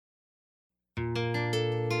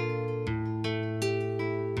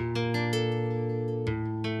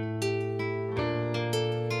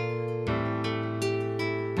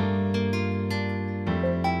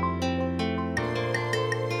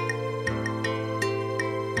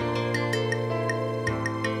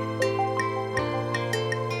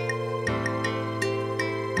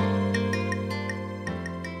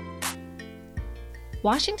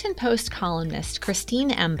Washington Post columnist Christine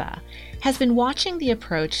Emba has been watching the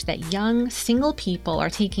approach that young, single people are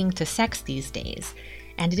taking to sex these days,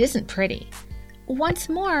 and it isn't pretty. Once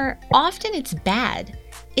more, often it's bad.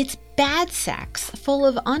 It's bad sex, full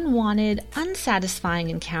of unwanted, unsatisfying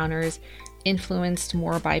encounters, influenced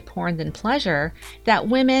more by porn than pleasure, that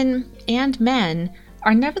women and men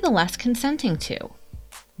are nevertheless consenting to.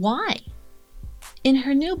 Why? In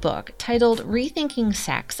her new book, titled Rethinking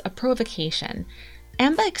Sex, A Provocation,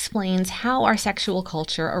 Emba explains how our sexual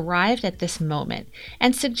culture arrived at this moment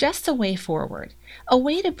and suggests a way forward, a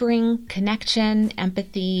way to bring connection,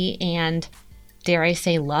 empathy, and, dare I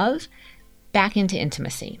say, love back into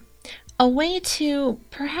intimacy. A way to,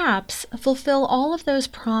 perhaps, fulfill all of those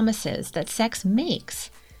promises that sex makes,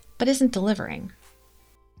 but isn't delivering.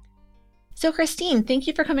 So, Christine, thank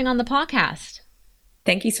you for coming on the podcast.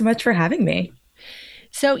 Thank you so much for having me.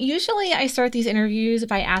 So usually I start these interviews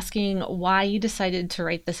by asking why you decided to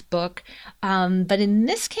write this book. But in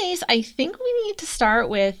this case, I think we need to start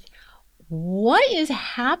with what is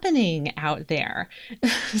happening out there.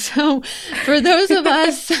 So for those of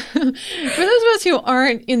us, who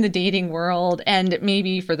aren't in the dating world, and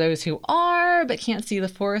maybe for those who are but can't see the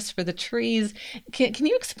forest for the trees, can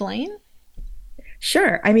you explain?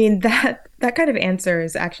 Sure. I mean, that kind of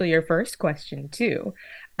answers actually your first question too.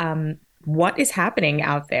 What is happening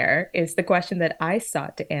out there is the question that I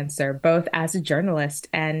sought to answer, both as a journalist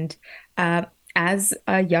and as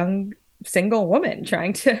a young single woman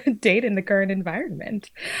trying to date in the current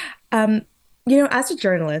environment. As a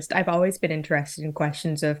journalist, I've always been interested in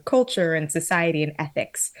questions of culture and society and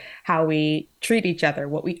ethics, how we treat each other,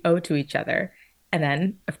 what we owe to each other. And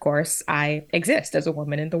then, of course, I exist as a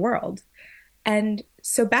woman in the world. And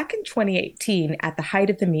so back in 2018, at the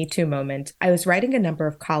height of the Me Too moment, I was writing a number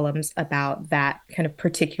of columns about that kind of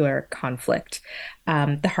particular conflict,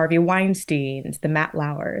 the Harvey Weinsteins, the Matt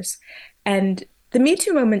Lauers. And the Me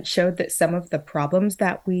Too moment showed that some of the problems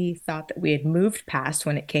that we thought that we had moved past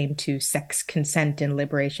when it came to sex consent and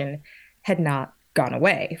liberation had not gone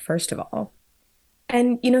away, first of all.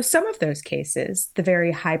 And, some of those cases, the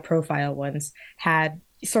very high profile ones, had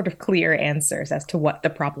sort of clear answers as to what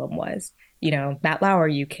the problem was. Matt Lauer,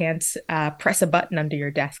 you can't press a button under your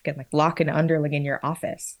desk and lock an underling in your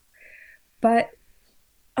office. But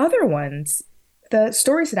other ones, the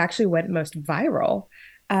stories that actually went most viral,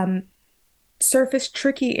 surfaced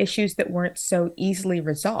tricky issues that weren't so easily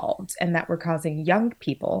resolved and that were causing young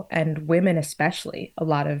people, and women especially, a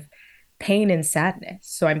lot of pain and sadness.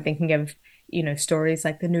 So I'm thinking of stories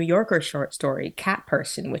like the New Yorker short story, Cat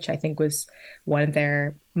Person, which I think was one of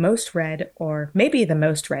their most read, or maybe the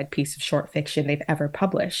most read piece of short fiction they've ever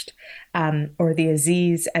published, or the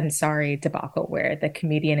Aziz Ansari debacle, where the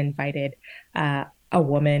comedian invited a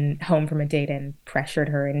woman home from a date and pressured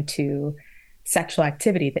her into sexual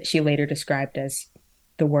activity that she later described as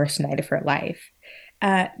the worst night of her life.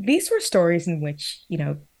 These were stories in which,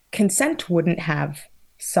 consent wouldn't have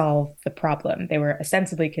solve the problem. They were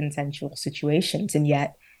ostensibly consensual situations. And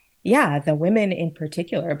yet, the women in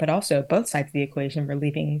particular, but also both sides of the equation, were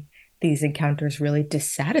leaving these encounters really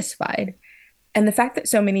dissatisfied. And the fact that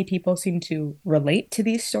so many people seem to relate to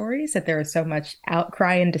these stories, that there is so much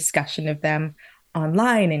outcry and discussion of them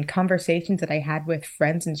online and conversations that I had with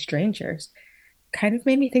friends and strangers, kind of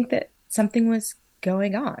made me think that something was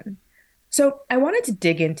going on. So I wanted to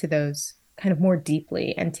dig into those kind of more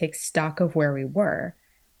deeply and take stock of where we were,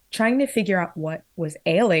 trying to figure out what was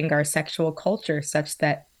ailing our sexual culture such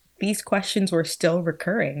that these questions were still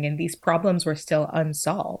recurring and these problems were still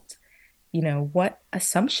unsolved. What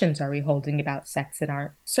assumptions are we holding about sex that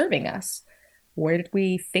aren't serving us? Where did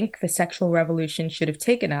we think the sexual revolution should have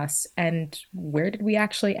taken us? And where did we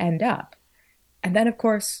actually end up? And then, of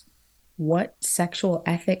course, what sexual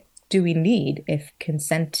ethic do we need if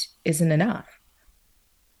consent isn't enough?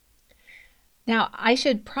 Now, I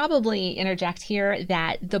should probably interject here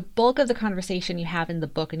that the bulk of the conversation you have in the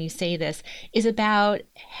book, and you say this, is about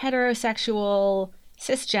heterosexual,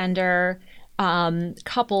 cisgender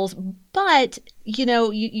couples. But,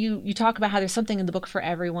 you talk about how there's something in the book for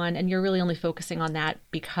everyone, and you're really only focusing on that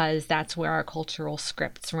because that's where our cultural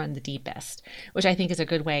scripts run the deepest, which I think is a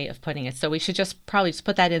good way of putting it. So we should probably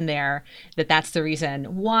put that in there, that's the reason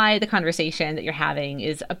why the conversation that you're having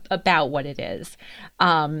is about what it is.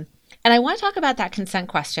 And I want to talk about that consent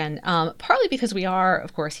question, partly because we are,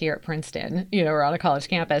 of course, here at Princeton, we're on a college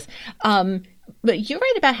campus. But you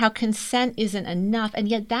write about how consent isn't enough, and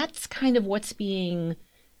yet that's kind of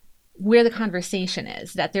where the conversation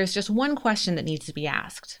is, that there's just one question that needs to be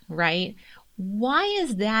asked, right? Why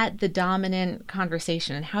is that the dominant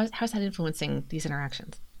conversation, and how's that influencing these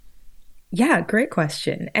interactions? Yeah, great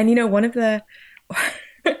question. And one of the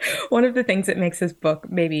one of the things that makes this book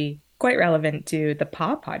maybe quite relevant to the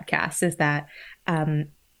Paw podcast is that um,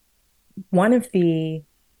 one of the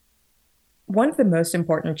one of the most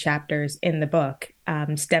important chapters in the book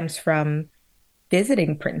stems from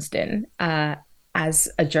visiting Princeton as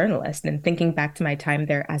a journalist and thinking back to my time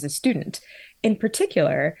there as a student. In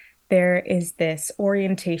particular, there is this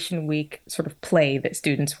orientation week sort of play that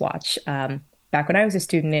students watch. Back when I was a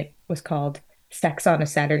student, it was called Sex on a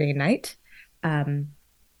Saturday Night. Um,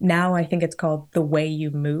 Now I think it's called The Way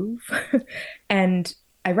You Move. And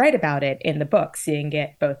I write about it in the book, seeing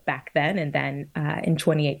it both back then and then in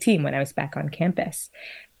 2018 when I was back on campus.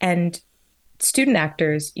 And student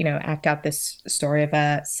actors, act out this story of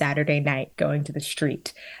a Saturday night going to the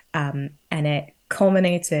street. And it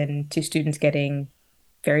culminates in two students getting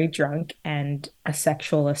very drunk and a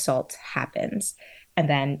sexual assault happens. And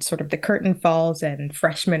then sort of the curtain falls and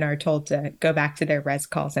freshmen are told to go back to their res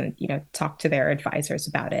calls and, talk to their advisors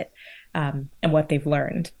about it and what they've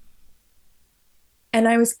learned. And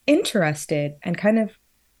I was interested and kind of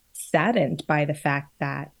saddened by the fact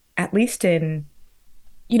that at least in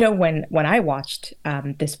when I watched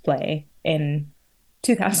this play in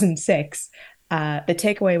 2006, the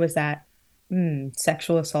takeaway was that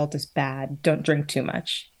sexual assault is bad. Don't drink too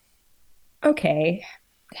much. Okay,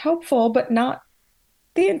 helpful, but not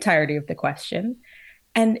the entirety of the question.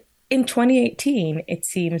 And in 2018, it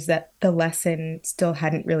seems that the lesson still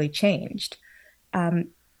hadn't really changed, um,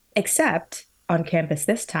 except on campus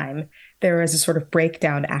this time, there was a sort of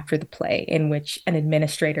breakdown after the play in which an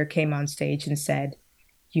administrator came on stage and said,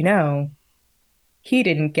 you know, he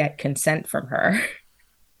didn't get consent from her.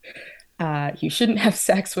 You shouldn't have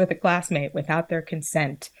sex with a classmate without their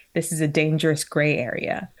consent. This is a dangerous gray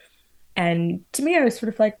area. And to me, I was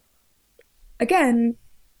sort of like, again,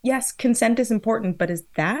 yes, consent is important, but is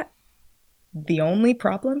that the only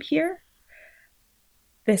problem here?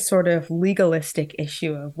 This sort of legalistic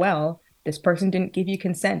issue of, well, this person didn't give you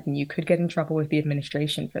consent and you could get in trouble with the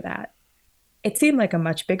administration for that. It seemed like a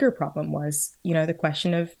much bigger problem was, the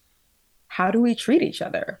question of how do we treat each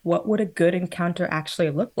other? What would a good encounter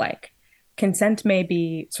actually look like? Consent may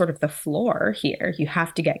be sort of the floor here. You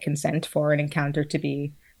have to get consent for an encounter to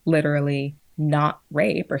be literally not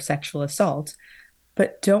rape or sexual assault.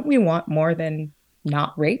 But don't we want more than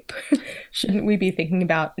not rape? Shouldn't we be thinking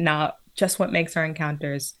about not just what makes our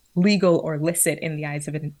encounters legal or licit in the eyes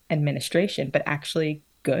of an administration, but actually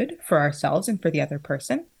good for ourselves and for the other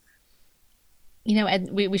person?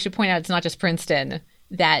 And we should point out it's not just Princeton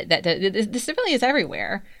that this really is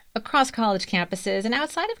everywhere across college campuses and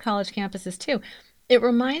outside of college campuses too. It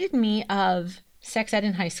reminded me of sex ed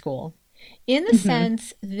in high school in the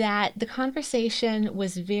sense that the conversation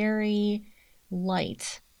was very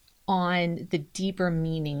light on the deeper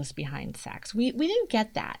meanings behind sex. We didn't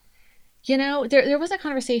get that. There was a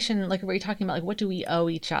conversation like where you're talking about like what do we owe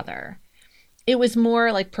each other? It was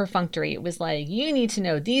more like perfunctory. It was like, you need to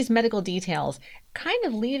know these medical details, kind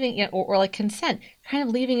of leaving it, or like consent, kind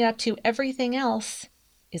of leaving it up to everything else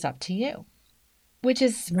is up to you, which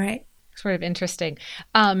is right. Sort of interesting.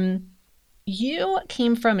 You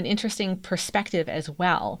came from an interesting perspective as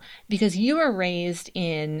well, because you were raised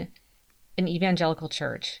in an evangelical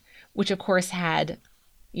church, which of course had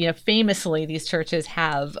famously, these churches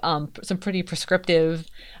have some pretty prescriptive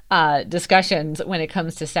discussions when it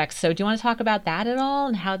comes to sex. So do you want to talk about that at all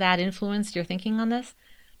and how that influenced your thinking on this?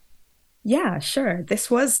 Yeah, sure. This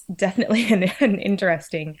was definitely an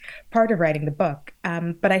interesting part of writing the book.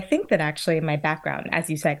 But I think that actually my background, as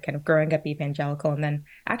you said, kind of growing up evangelical and then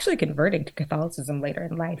actually converting to Catholicism later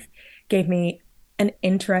in life, gave me an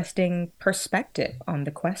interesting perspective on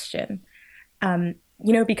the question.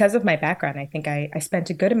 Because of my background, I think I spent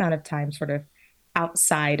a good amount of time sort of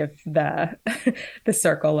outside of the the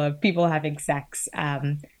circle of people having sex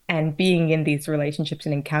and being in these relationships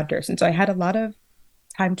and encounters. And so I had a lot of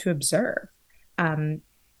time to observe. Um,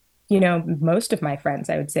 Most of my friends,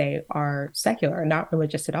 I would say, are secular, not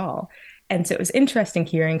religious at all. And so it was interesting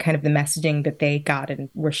hearing kind of the messaging that they got and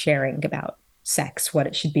were sharing about sex, what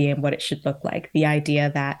it should be and what it should look like. The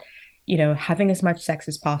idea that, having as much sex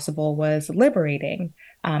as possible was liberating,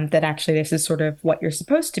 that actually this is sort of what you're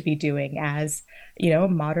supposed to be doing as, a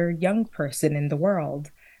modern young person in the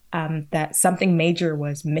world, that something major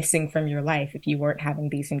was missing from your life if you weren't having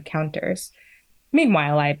these encounters.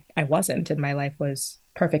 Meanwhile, I wasn't, and my life was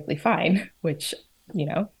perfectly fine, which,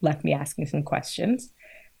 left me asking some questions.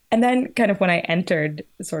 And then kind of when I entered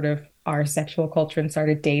sort of our sexual culture and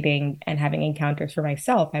started dating and having encounters for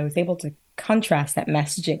myself, I was able to contrast that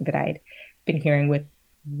messaging that I'd been hearing with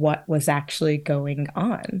what was actually going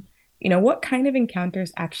on. What kind of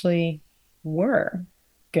encounters actually were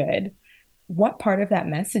good? what part of that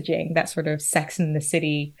messaging, that sort of Sex in the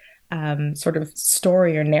City sort of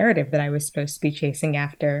story or narrative that I was supposed to be chasing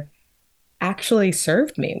after actually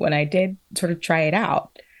served me when I did sort of try it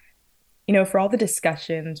out. For all the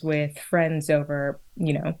discussions with friends over,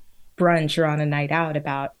 brunch or on a night out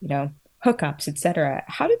about, hookups, etc.,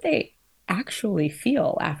 how did they actually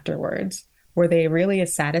feel afterwards? Were they really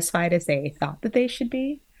as satisfied as they thought that they should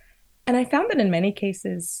be? And I found that in many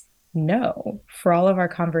cases, no, for all of our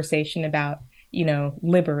conversation about,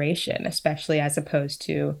 liberation, especially as opposed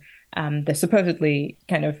to the supposedly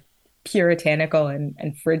kind of puritanical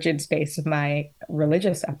and frigid space of my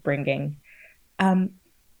religious upbringing. Um,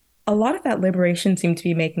 a lot of that liberation seemed to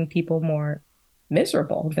be making people more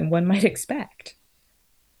miserable than one might expect.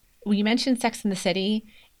 Well, you mentioned Sex in the City,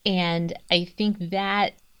 and I think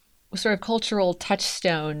that sort of cultural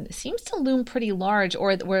touchstone seems to loom pretty large,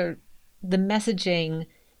 or where the messaging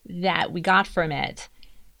that we got from it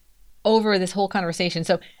over this whole conversation.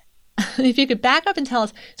 So, if you could back up and tell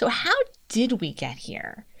us, so how did we get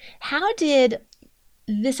here? How did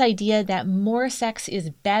this idea that more sex is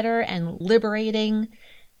better and liberating,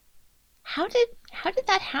 how did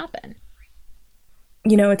that happen?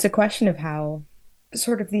 It's a question of how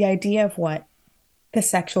sort of the idea of what the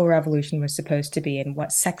sexual revolution was supposed to be and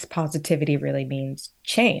what sex positivity really means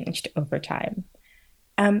changed over time.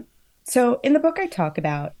 Um, so in the book, I talk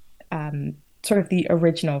about sort of the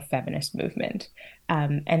original feminist movement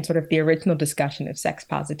and sort of the original discussion of sex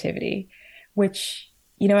positivity, which,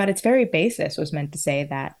 at its very basis was meant to say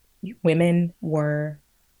that women were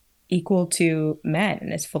equal to men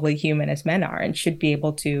and as fully human as men are and should be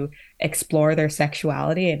able to explore their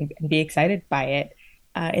sexuality and be excited by it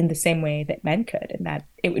in the same way that men could, and that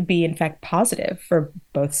it would be, in fact, positive for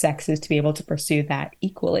both sexes to be able to pursue that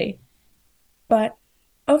equally. But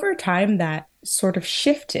over time, that sort of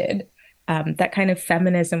shifted. That kind of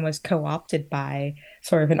feminism was co-opted by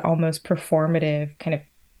sort of an almost performative kind of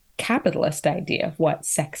capitalist idea of what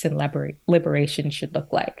sex and liberation should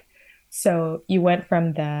look like. So you went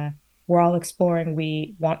from the we're all exploring,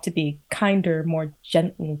 we want to be kinder, more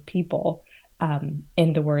gentle people,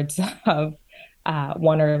 in the words of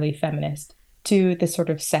one early feminist, to the sort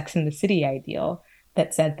of Sex in the City ideal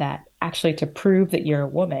that said that actually to prove that you're a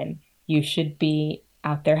woman, you should be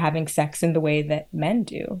out there having sex in the way that men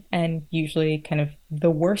do, and usually kind of the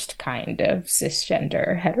worst kind of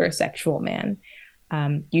cisgender heterosexual man.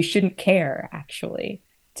 You shouldn't care, actually.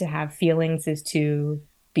 To have feelings is to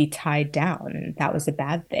be tied down, and that was a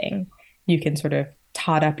bad thing. You can sort of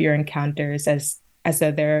tot up your encounters as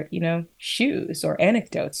though they're, shoes or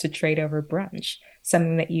anecdotes to trade over brunch,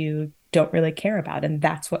 something that you don't really care about. And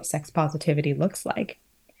that's what sex positivity looks like.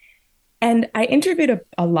 And I interviewed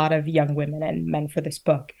a lot of young women and men for this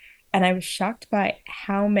book, and I was shocked by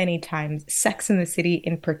how many times Sex in the City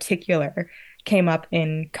in particular came up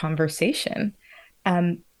in conversation.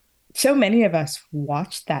 Um, so many of us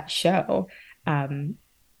watched that show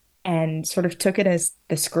and sort of took it as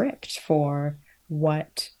the script for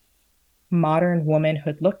what modern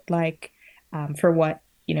womanhood looked like, for what,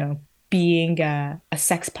 being a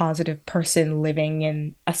sex positive person living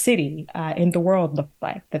in a city in the world looked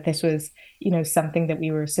like, that this was, something that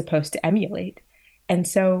we were supposed to emulate. And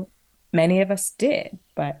so many of us did,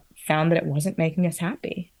 but found that it wasn't making us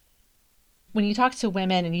happy. When you talk to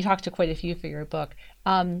women, and you talk to quite a few for your book,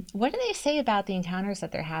 what do they say about the encounters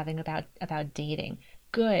that they're having about dating?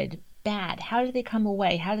 Good, bad? How do they come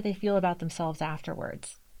away? How do they feel about themselves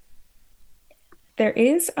afterwards? There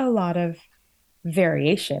is a lot of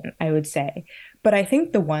variation, I would say. But I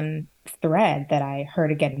think the one thread that I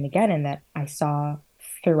heard again and again and that I saw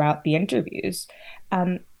throughout the interviews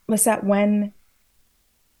was that when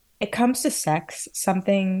it comes to sex,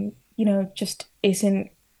 something, just isn't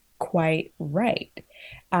quite right.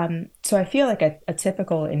 So I feel like a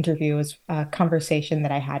typical interview is a conversation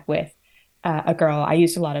that I had with a girl. I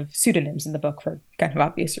used a lot of pseudonyms in the book for kind of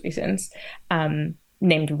obvious reasons,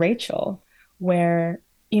 named Rachel, where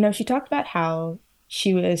she talked about how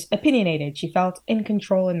she was opinionated. She felt in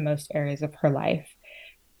control in most areas of her life.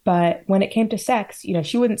 But when it came to sex,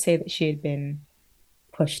 she wouldn't say that she had been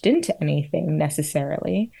pushed into anything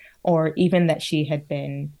necessarily, or even that she had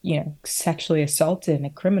been, sexually assaulted in a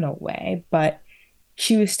criminal way. But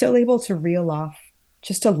she was still able to reel off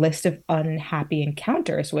just a list of unhappy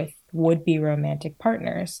encounters with would-be romantic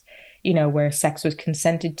partners, where sex was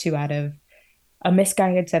consented to out of a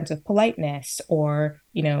misguided sense of politeness, or,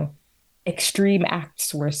 extreme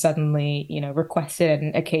acts were suddenly, requested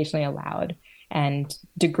and occasionally allowed, and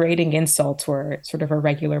degrading insults were sort of a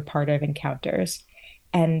regular part of encounters.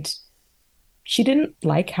 And she didn't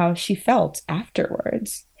like how she felt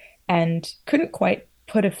afterwards and couldn't quite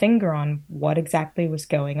put a finger on what exactly was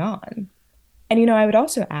going on. And I would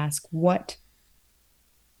also ask, what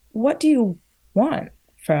do you want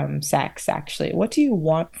from sex, actually? What do you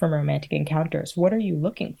want from romantic encounters? What are you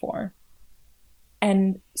looking for?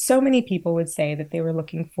 And so many people would say that they were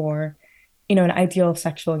looking for, an ideal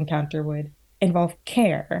sexual encounter would involve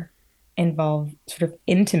care, involve sort of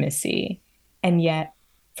intimacy. And yet,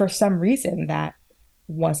 for some reason, that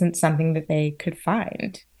wasn't something that they could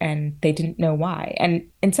find, and they didn't know why. And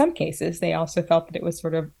in some cases, they also felt that it was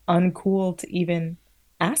sort of uncool to even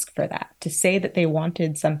ask for that, to say that they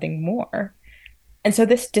wanted something more. And so,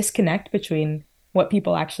 this disconnect between what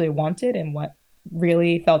people actually wanted and what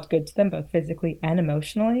really felt good to them, both physically and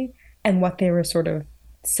emotionally, and what they were sort of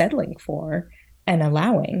settling for and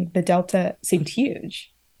allowing, the delta seemed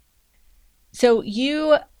huge. So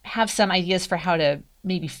you have some ideas for how to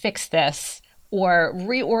maybe fix this or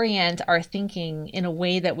reorient our thinking in a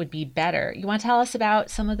way that would be better. You want to tell us about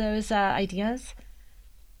some of those ideas?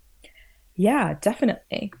 Yeah,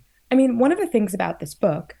 definitely. I mean, one of the things about this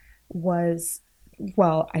book was,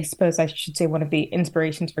 well, I suppose I should say one of the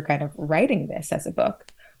inspirations for kind of writing this as a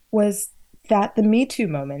book was that the Me Too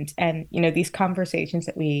moment and, these conversations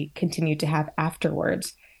that we continued to have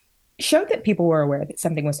afterwards showed that people were aware that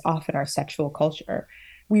something was off in our sexual culture.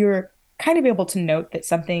 We were kind of able to note that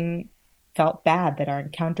something felt bad, that our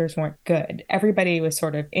encounters weren't good. Everybody was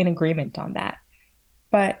sort of in agreement on that.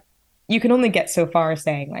 But you can only get so far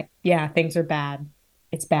saying, like, yeah, things are bad.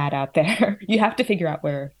 It's bad out there. You have to figure out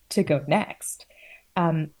where to go next.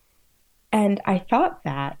 Um, and I thought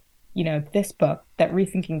that, this book, that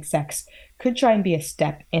Rethinking Sex, could try and be a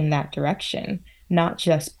step in that direction, not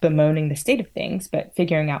just bemoaning the state of things, but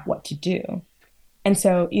figuring out what to do. And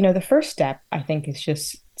so, the first step, I think, is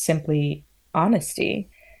just simply honesty,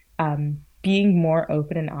 being more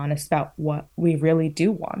open and honest about what we really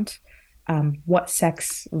do want, what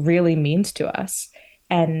sex really means to us,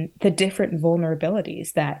 and the different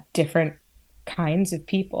vulnerabilities that different kinds of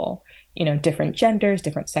people, different genders,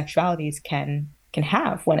 different sexualities can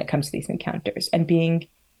have when it comes to these encounters, and being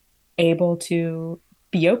able to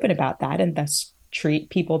be open about that and thus treat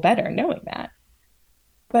people better knowing that.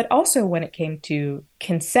 But also when it came to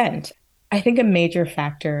consent, I think a major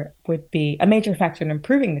factor in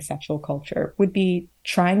improving the sexual culture would be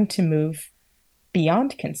trying to move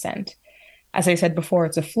beyond consent. As I said before,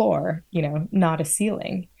 it's a floor, not a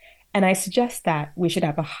ceiling. And I suggest that we should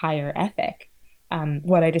have a higher ethic,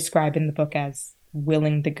 what I describe in the book as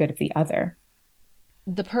willing the good of the other.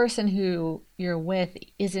 The person who you're with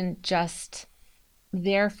isn't just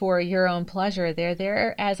there for your own pleasure. They're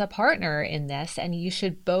there as a partner in this, and you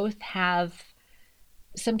should both have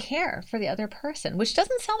some care for the other person, which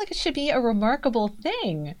doesn't sound like it should be a remarkable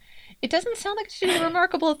thing. It doesn't sound like it should be a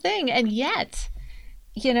remarkable thing. And yet,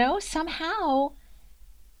 somehow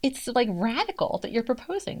it's like radical that you're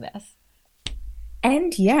proposing this.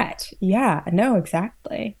 And yet, yeah, no,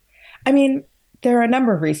 exactly. I mean, there are a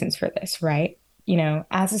number of reasons for this, right?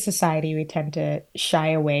 As a society, we tend to shy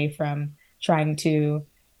away from trying to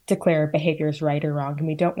declare behavior is right or wrong, and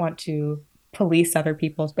we don't want to police other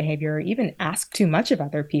people's behavior or even ask too much of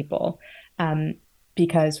other people,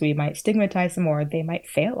 because we might stigmatize them or they might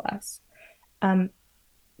fail us. Um,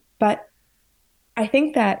 but I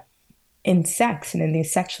think that in sex and in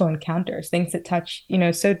these sexual encounters, things that touch,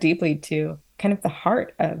 so deeply to kind of the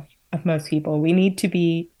heart of most people, we need to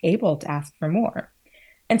be able to ask for more.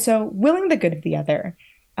 And so, willing the good of the other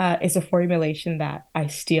is a formulation that I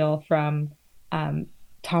steal from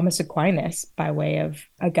Thomas Aquinas by way of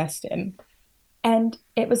Augustine. And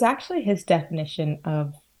it was actually his definition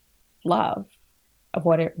of love, of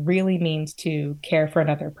what it really means to care for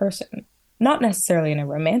another person, not necessarily in a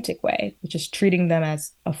romantic way, but just treating them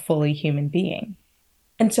as a fully human being.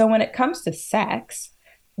 And so, when it comes to sex,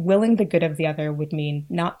 willing the good of the other would mean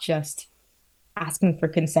not just asking for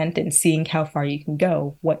consent and seeing how far you can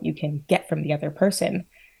go, what you can get from the other person,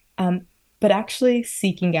 but actually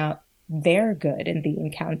seeking out their good in the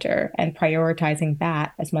encounter and prioritizing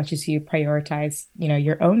that as much as you prioritize,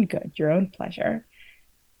 your own good, your own pleasure.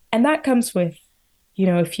 And that comes with,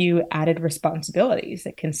 a few added responsibilities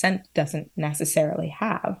that consent doesn't necessarily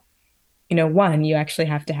have. One, you actually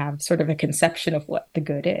have to have sort of a conception of what the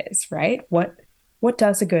good is, right? What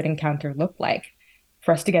does a good encounter look like?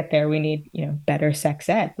 For us to get there, we need, better sex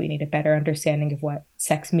ed. We need a better understanding of what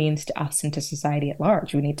sex means to us and to society at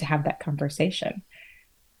large. We need to have that conversation.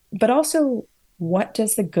 But also, what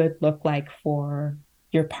does the good look like for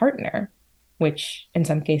your partner? Which in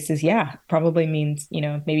some cases, yeah, probably means,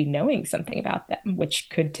 maybe knowing something about them, which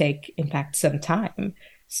could take, in fact, some time.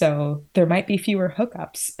 So there might be fewer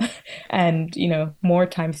hookups and, more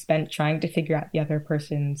time spent trying to figure out the other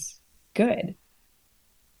person's good.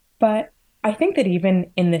 But I think that even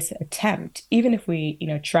in this attempt, even if we,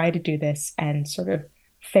 try to do this and sort of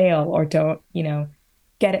fail or don't,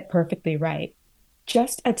 get it perfectly right,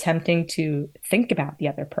 just attempting to think about the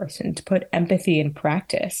other person, to put empathy in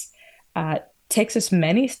practice, uh, takes us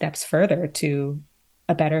many steps further to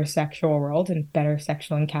a better sexual world and better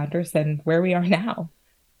sexual encounters than where we are now.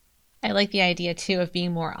 I like the idea too of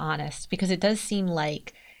being more honest because it does seem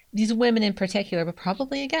like these women in particular, but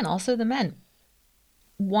probably again also the men,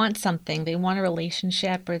 want something. They want a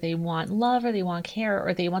relationship or they want love or they want care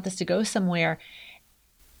or they want this to go somewhere,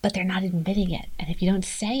 but they're not admitting it. And if you don't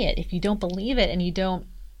say it, if you don't believe it and you don't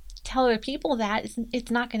tell other people that, it's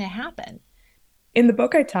not going to happen. In the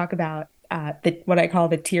book, I talk about what I call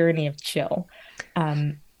the tyranny of chill.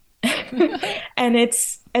 Um, and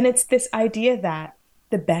it's this idea that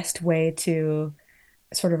the best way to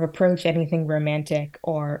sort of approach anything romantic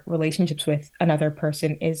or relationships with another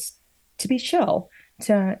person is to be chill,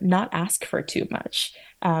 to not ask for too much,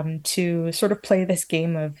 to sort of play this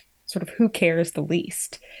game of sort of who cares the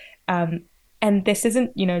least. Um, and this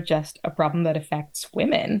isn't, just a problem that affects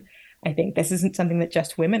women. I think this isn't something that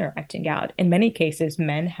just women are acting out. In many cases,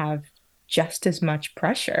 men have just as much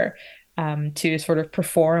pressure to sort of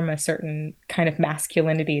perform a certain kind of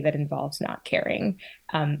masculinity that involves not caring.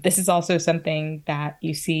 This is also something that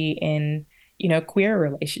you see in, queer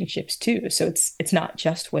relationships too. So it's not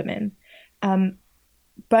just women. Um,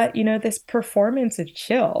 but this performance of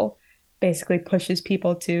chill basically pushes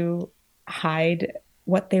people to hide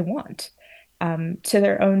what they want, to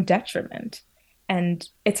their own detriment. And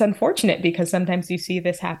it's unfortunate because sometimes you see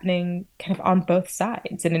this happening kind of on both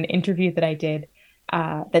sides. In an interview that I did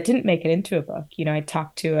that didn't make it into a book, I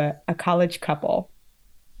talked to a college couple,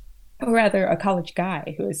 or rather a college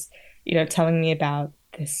guy who was, telling me about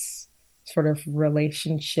this sort of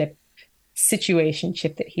relationship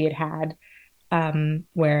situationship that he had had,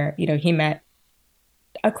 where, he met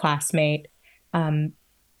a classmate. Um,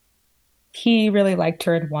 he really liked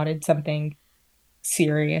her and wanted something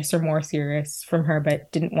serious or more serious from her,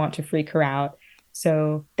 but didn't want to freak her out.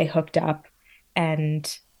 So they hooked up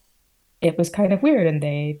and it was kind of weird. And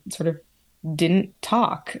they sort of didn't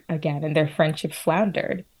talk again and their friendship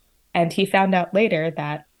floundered. And he found out later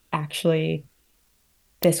that actually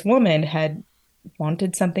this woman had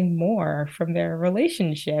wanted something more from their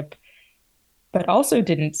relationship, but also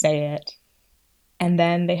didn't say it. And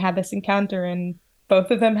then they had this encounter, and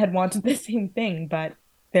both of them had wanted the same thing, but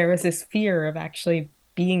there was this fear of actually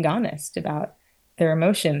being honest about their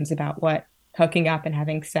emotions, about what hooking up and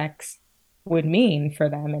having sex would mean for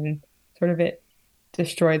them. And sort of it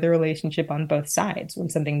destroyed the relationship on both sides when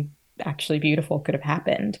something actually beautiful could have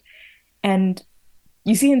happened. And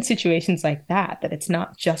you see in situations like that, that it's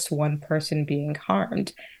not just one person being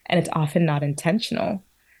harmed, and it's often not intentional.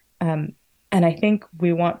 Um, and I think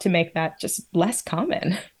we want to make that just less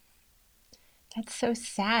common. That's so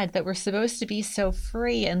sad that we're supposed to be so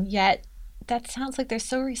free and yet that sounds like they're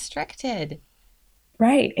so restricted.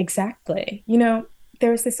 Right, exactly.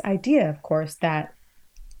 There's this idea, of course, that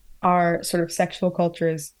our sort of sexual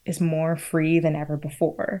culture is more free than ever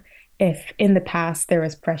before. If in the past there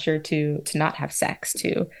was pressure to not have sex,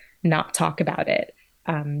 to not talk about it,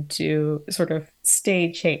 to sort of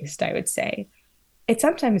stay chaste, I would say, it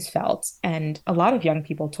sometimes felt, and a lot of young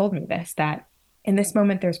people told me this, that in this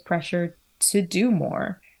moment there's pressure to do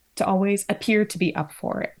more, to always appear to be up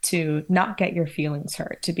for it, to not get your feelings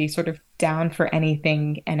hurt, to be sort of down for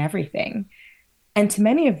anything and everything. And to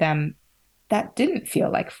many of them, that didn't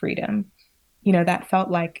feel like freedom. That felt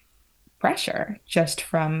like pressure, just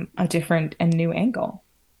from a different and new angle.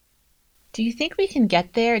 Do you think we can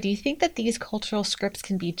get there? Do you think that these cultural scripts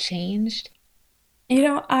can be changed?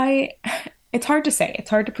 I it's hard to say. It's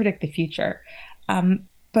hard to predict the future.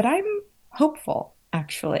 But I'm hopeful,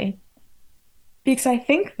 actually, because I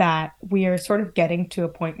think that we are sort of getting to a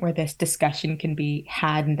point where this discussion can be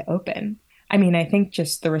had in the open. I mean, I think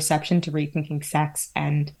just the reception to rethinking sex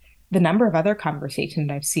and the number of other conversations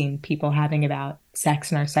I've seen people having about sex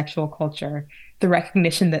and our sexual culture, the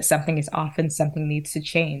recognition that something is often something needs to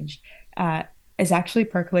change, uh, is actually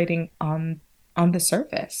percolating on the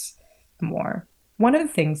surface more. One of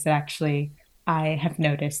the things that actually I have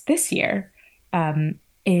noticed this year,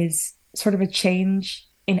 is sort of a change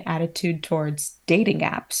in attitude towards dating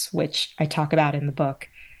apps, which I talk about in the book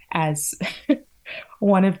as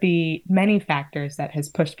one of the many factors that has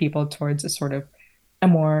pushed people towards a sort of a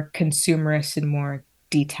more consumerist and more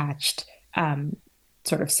detached,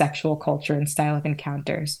 sort of sexual culture and style of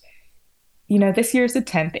encounters. This year is the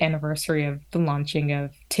 10th anniversary of the launching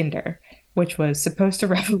of Tinder, which was supposed to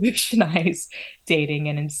revolutionize dating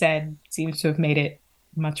and instead seems to have made it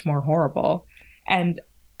much more horrible. And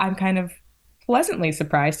I'm kind of pleasantly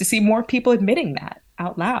surprised to see more people admitting that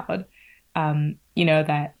out loud.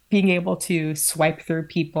 That being able to swipe through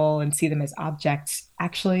people and see them as objects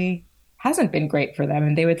actually hasn't been great for them,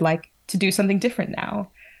 and they would like to do something different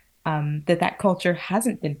now. That culture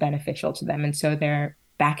hasn't been beneficial to them, and so they're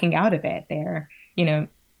backing out of it. They're,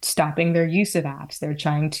 stopping their use of apps. They're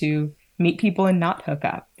trying to meet people and not hook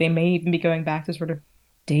up. They may even be going back to sort of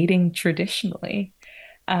dating traditionally.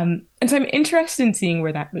 And so I'm interested in seeing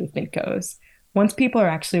where that movement goes. Once people are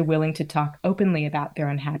actually willing to talk openly about their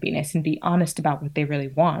unhappiness and be honest about what they really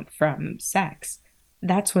want from sex,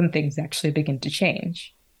 that's when things actually begin to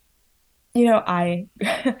change. I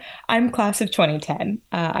I'm class of 2010.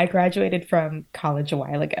 I graduated from college a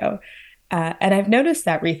while ago, and I've noticed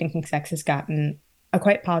that Rethinking Sex has gotten a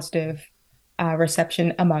quite positive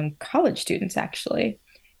reception among college students, actually.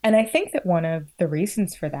 And I think that one of the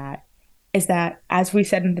reasons for that is that, as we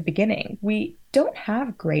said in the beginning, we don't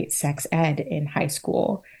have great sex ed in high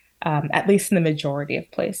school, at least in the majority of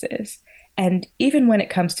places. And even when it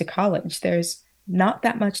comes to college, there's not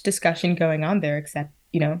that much discussion going on there except,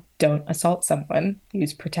 don't assault someone,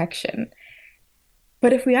 use protection.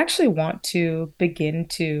 But if we actually want to begin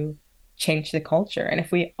to change the culture, and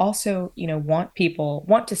if we also,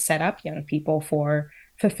 want to set up young people for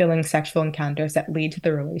fulfilling sexual encounters that lead to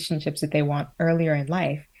the relationships that they want earlier in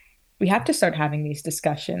life, we have to start having these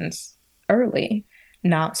discussions early,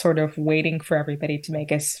 not sort of waiting for everybody to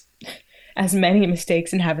make as many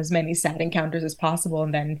mistakes and have as many sad encounters as possible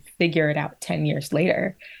and then figure it out 10 years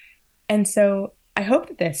later. And so I hope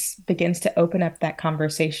that this begins to open up that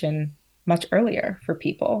conversation much earlier for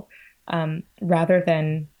people, rather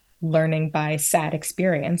than learning by sad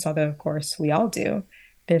experience, although of course we all do.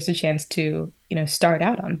 There's a chance to, start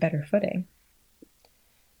out on better footing.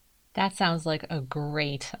 That sounds like a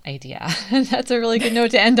great idea. That's a really good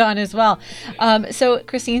note to end on as well. So,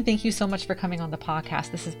 Christine, thank you so much for coming on the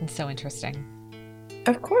podcast. This has been so interesting.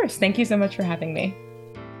 Of course. Thank you so much for having me.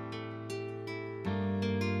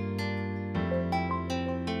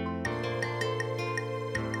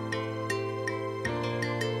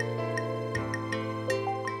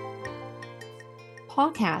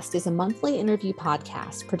 Pawcast is a monthly interview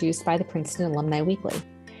podcast produced by the Princeton Alumni Weekly.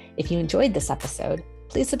 If you enjoyed this episode,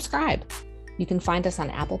 please subscribe. You can find us on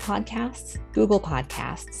Apple Podcasts, Google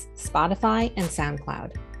Podcasts, Spotify, and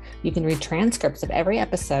SoundCloud. You can read transcripts of every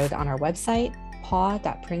episode on our website,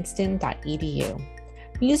 paw.princeton.edu.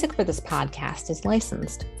 Music for this podcast is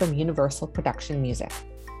licensed from Universal Production Music.